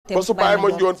ba su bàyyi ma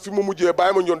ñoon fi mu mujjee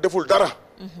bàyyi ma ñoon deful dara.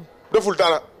 deful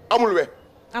dara amul we.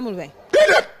 amul we.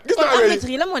 déedéet gis naa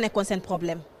we yi la moo nekkoon seen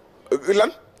problème.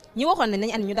 lan. ñi waxoon ne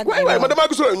nañ andi ñu dagg. waaye man damaa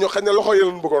gisul ñoo xam ne loxo yi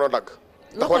lañ bëggoon a dagg.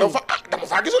 ndax dama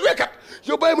faa gisul we kat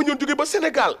yow bàyyi ma ñoon jógee ba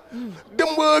Sénégal. dem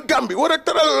Gambie war a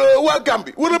taral waa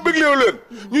Gambie war a bëgleew leen.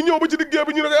 ñu ñëw ba ci diggee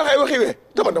bi ñu ne koy waxi we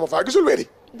te man dama faa gisul we di.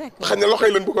 d'accord xam ne loxo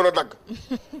yi lañ bëggoon a dagg.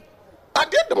 ah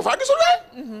déet dama faa gisul we.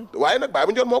 waaye nag bàyyi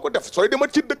ma ñoon moo ko def sooy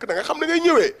demat ci dëkk da nga xam ne ngay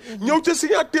ñëwee. ñëw ca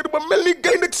signature ba mel ni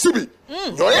gaynde ak sibi.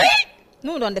 ñooyee.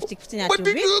 nu mu doon def ci signature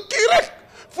bi kii rek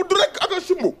fudd rek ak a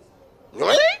sumb.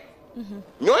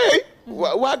 ñooyee.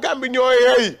 waa Gambie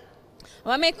ñooyee.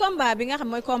 waaw mais combat bi nga xam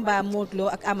mooy combat Modou Lo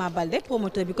ak Ama Baldé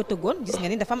promoteur bi ko tëggoon gis nga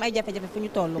ni dafa am ay jafe-jafe fu ñu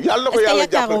toll. yàlla na ko yàlla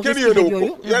jàppale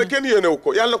kenn yéenewu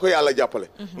ko yàlla na ko yàlla jàppale.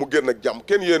 mu génn ak jàmm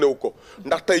kenn yéenewu ko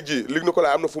ndax tey jii Luc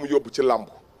Nicolaï am na fu mu yóbbu ci làmb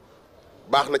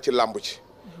baax na ci làmb ci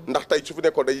ndax tey su fi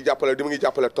nekkoon dañuy jàppale di mu ngi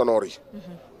jàppale tonoor yi.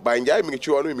 Baye Ndiaye mi ngi ci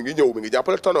yoon wi mi ngi ñëw mi ngi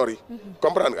jàppale tonoor yi.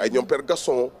 comprendre nga ay ñoom Père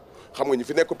Gaston xam nga ñu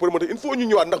fi nekk promoteur il faut ñu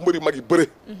ñëwaat ndax mbëri mag yi bëre.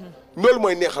 loolu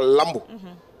mooy neexal làmb.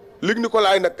 Luc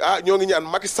Nicolaï nag ñoo ngi ñaan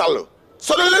Macky Sall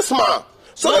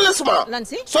solennellement lan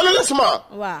si solennellement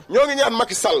waaw ñoo ngi ñaan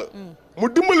Macky Sall mu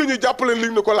dimbali ñu jàppale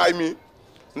Luc Nicolaï mii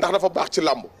ndax dafa baax ci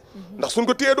làmb ndax suñ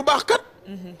ko téyee du baax kat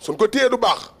suñ ko téyee du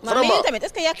baax vraiment tamit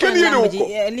est-ce que yàqoo leen làmb ji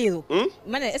liiru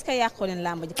ma ne est-ce que yàqoo leen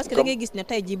làmb ji parce que da ngay gis ne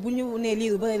tey ji bu ñu ne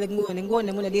liiru bëre ak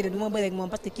ngoone mu ne liiru du ma bëre ak moom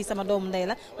parce que kii sama doomu ndey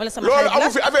la wala sama xarit la loolu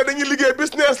amu fi affaire dañuy liggéey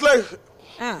business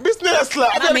la business la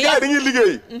affaire gars yi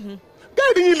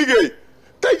dañuy liggéey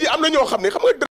tey ji am na ñoo xam ne xam nga